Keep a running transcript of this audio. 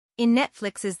In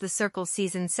Netflix's The Circle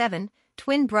Season 7,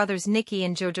 twin brothers Nicky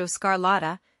and Jojo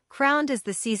Scarlotta, crowned as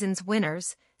the season's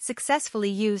winners,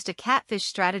 successfully used a catfish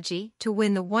strategy to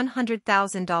win the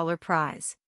 $100,000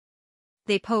 prize.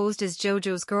 They posed as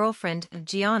Jojo's girlfriend,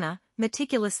 Gianna,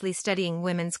 meticulously studying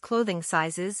women's clothing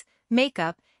sizes,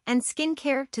 makeup, and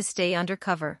skincare to stay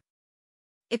undercover.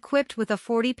 Equipped with a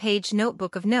 40-page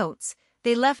notebook of notes,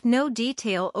 they left no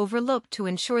detail overlooked to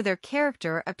ensure their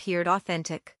character appeared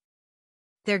authentic.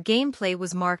 Their gameplay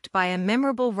was marked by a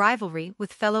memorable rivalry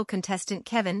with fellow contestant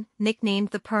Kevin, nicknamed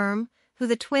the Perm, who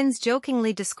the twins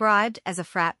jokingly described as a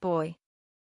frat boy.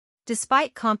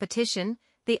 Despite competition,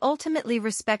 they ultimately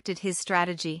respected his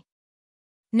strategy.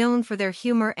 Known for their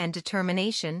humor and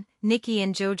determination, Nicky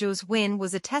and Jojo's win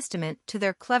was a testament to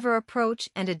their clever approach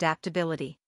and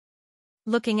adaptability.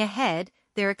 Looking ahead,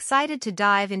 they're excited to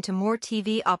dive into more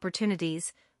TV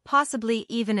opportunities, possibly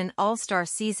even an all-star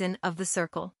season of The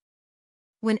Circle.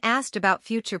 When asked about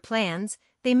future plans,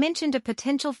 they mentioned a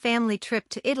potential family trip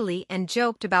to Italy and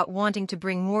joked about wanting to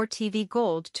bring more TV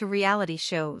gold to reality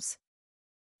shows.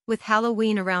 With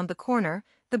Halloween around the corner,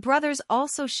 the brothers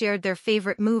also shared their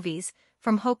favorite movies,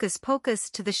 from Hocus Pocus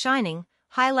to The Shining,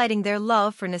 highlighting their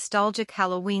love for nostalgic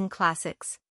Halloween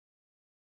classics.